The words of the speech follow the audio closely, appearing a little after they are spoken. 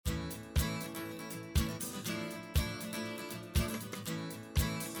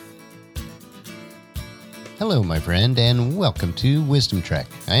Hello, my friend, and welcome to Wisdom Trek.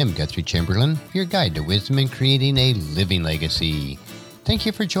 I am Guthrie Chamberlain, your guide to wisdom and creating a living legacy. Thank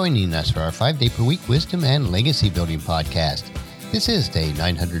you for joining us for our 5-day-per-week wisdom and legacy building podcast. This is day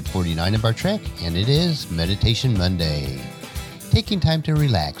 949 of our trek, and it is Meditation Monday. Taking time to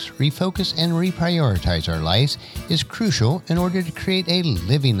relax, refocus, and reprioritize our lives is crucial in order to create a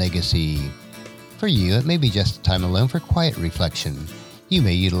living legacy. For you, it may be just a time alone for quiet reflection. You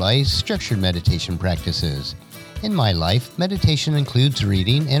may utilize structured meditation practices. In my life, meditation includes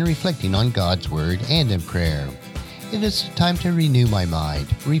reading and reflecting on God's Word and in prayer. It is time to renew my mind,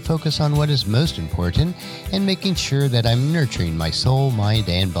 refocus on what is most important, and making sure that I'm nurturing my soul, mind,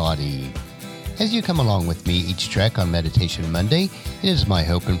 and body. As you come along with me each trek on Meditation Monday, it is my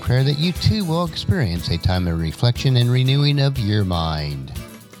hope and prayer that you too will experience a time of reflection and renewing of your mind.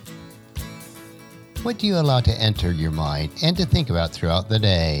 What do you allow to enter your mind and to think about throughout the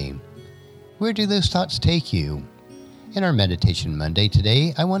day? Where do those thoughts take you? In our Meditation Monday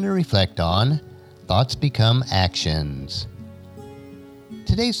today, I want to reflect on thoughts become actions.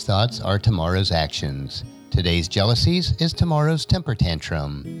 Today's thoughts are tomorrow's actions. Today's jealousies is tomorrow's temper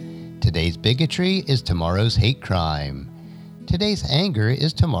tantrum. Today's bigotry is tomorrow's hate crime. Today's anger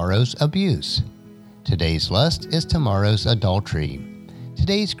is tomorrow's abuse. Today's lust is tomorrow's adultery.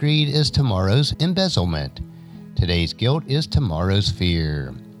 Today's greed is tomorrow's embezzlement. Today's guilt is tomorrow's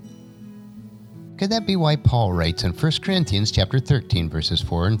fear. Could that be why Paul writes in 1 Corinthians chapter 13, verses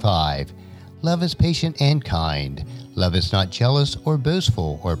 4 and 5, "Love is patient and kind. Love is not jealous or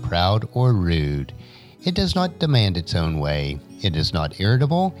boastful or proud or rude. It does not demand its own way. It is not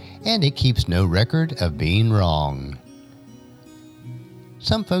irritable, and it keeps no record of being wrong."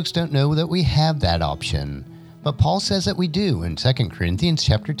 Some folks don't know that we have that option. But Paul says that we do in 2 Corinthians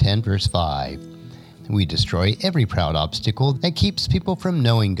chapter 10, verse 5. We destroy every proud obstacle that keeps people from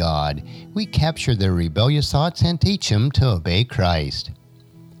knowing God. We capture their rebellious thoughts and teach them to obey Christ.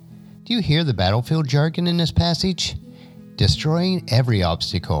 Do you hear the battlefield jargon in this passage? Destroying every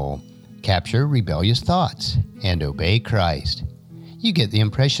obstacle, capture rebellious thoughts, and obey Christ. You get the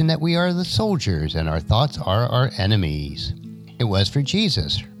impression that we are the soldiers and our thoughts are our enemies. It was for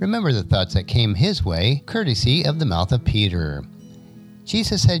Jesus. Remember the thoughts that came his way, courtesy of the mouth of Peter.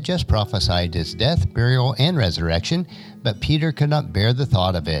 Jesus had just prophesied his death, burial, and resurrection, but Peter could not bear the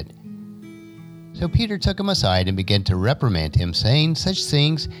thought of it. So Peter took him aside and began to reprimand him, saying such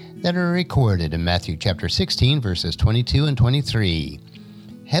things that are recorded in Matthew chapter 16, verses 22 and 23.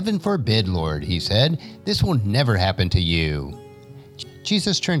 "Heaven forbid, Lord," he said, "this will never happen to you."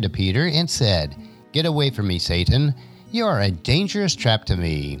 Jesus turned to Peter and said, "Get away from me, Satan. You are a dangerous trap to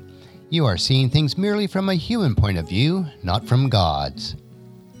me. You are seeing things merely from a human point of view, not from God's."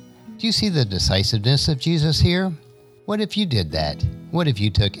 Do you see the decisiveness of Jesus here? What if you did that? What if you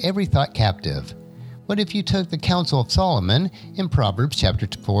took every thought captive? What if you took the counsel of Solomon in Proverbs chapter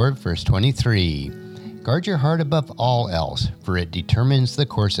 4, verse 23? Guard your heart above all else, for it determines the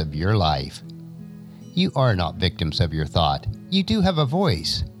course of your life. You are not victims of your thought. You do have a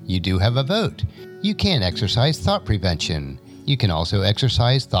voice. You do have a vote. You can exercise thought prevention. You can also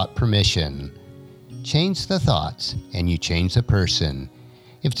exercise thought permission. Change the thoughts, and you change the person.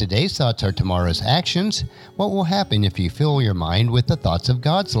 If today's thoughts are tomorrow's actions, what will happen if you fill your mind with the thoughts of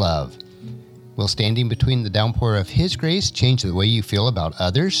God's love? Will standing between the downpour of His grace change the way you feel about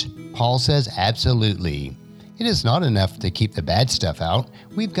others? Paul says absolutely. It is not enough to keep the bad stuff out.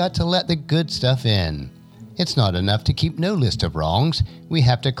 We've got to let the good stuff in. It's not enough to keep no list of wrongs. We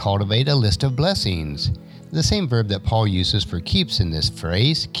have to cultivate a list of blessings. The same verb that Paul uses for keeps in this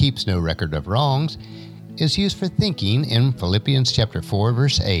phrase, keeps no record of wrongs, is used for thinking in Philippians chapter 4,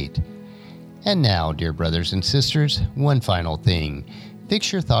 verse 8. And now, dear brothers and sisters, one final thing.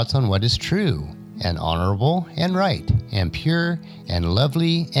 Fix your thoughts on what is true, and honorable, and right, and pure, and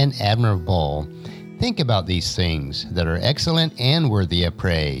lovely, and admirable. Think about these things that are excellent and worthy of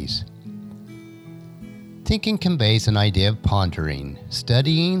praise. Thinking conveys an idea of pondering,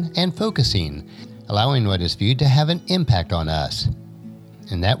 studying, and focusing, allowing what is viewed to have an impact on us.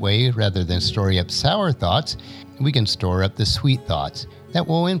 In that way, rather than storing up sour thoughts, we can store up the sweet thoughts that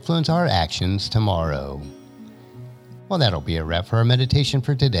will influence our actions tomorrow. Well, that'll be a wrap for our meditation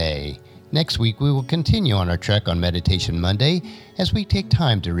for today. Next week, we will continue on our trek on Meditation Monday as we take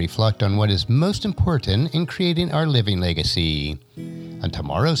time to reflect on what is most important in creating our living legacy. On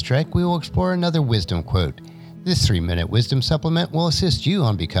tomorrow's trek, we will explore another wisdom quote. This 3-minute wisdom supplement will assist you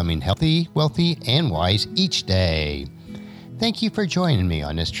on becoming healthy, wealthy, and wise each day. Thank you for joining me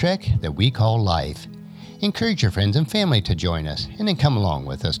on this trek that we call life. Encourage your friends and family to join us, and then come along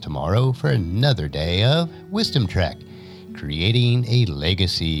with us tomorrow for another day of Wisdom Trek, creating a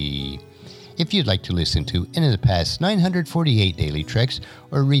legacy. If you'd like to listen to any of the past 948 Daily Treks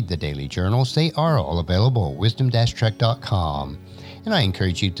or read the daily journals, they are all available at wisdom-trek.com. And I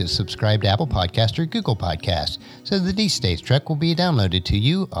encourage you to subscribe to Apple Podcasts or Google Podcasts so that each day's trek will be downloaded to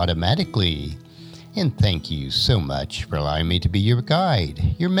you automatically. And thank you so much for allowing me to be your guide,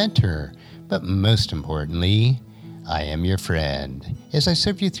 your mentor, but most importantly, I am your friend as I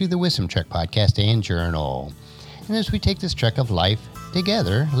serve you through the Wisdom Trek podcast and journal. And as we take this trek of life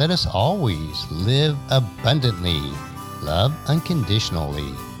together, let us always live abundantly, love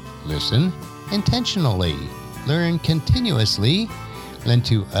unconditionally, listen intentionally, learn continuously, lend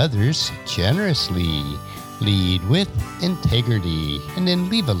to others generously, lead with integrity, and then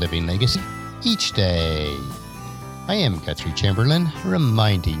leave a living legacy each day. I am Guthrie Chamberlain,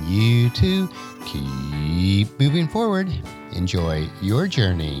 reminding you to keep moving forward, enjoy your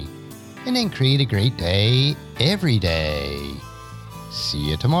journey, and then create a great day every day. See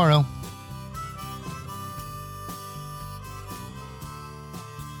you tomorrow.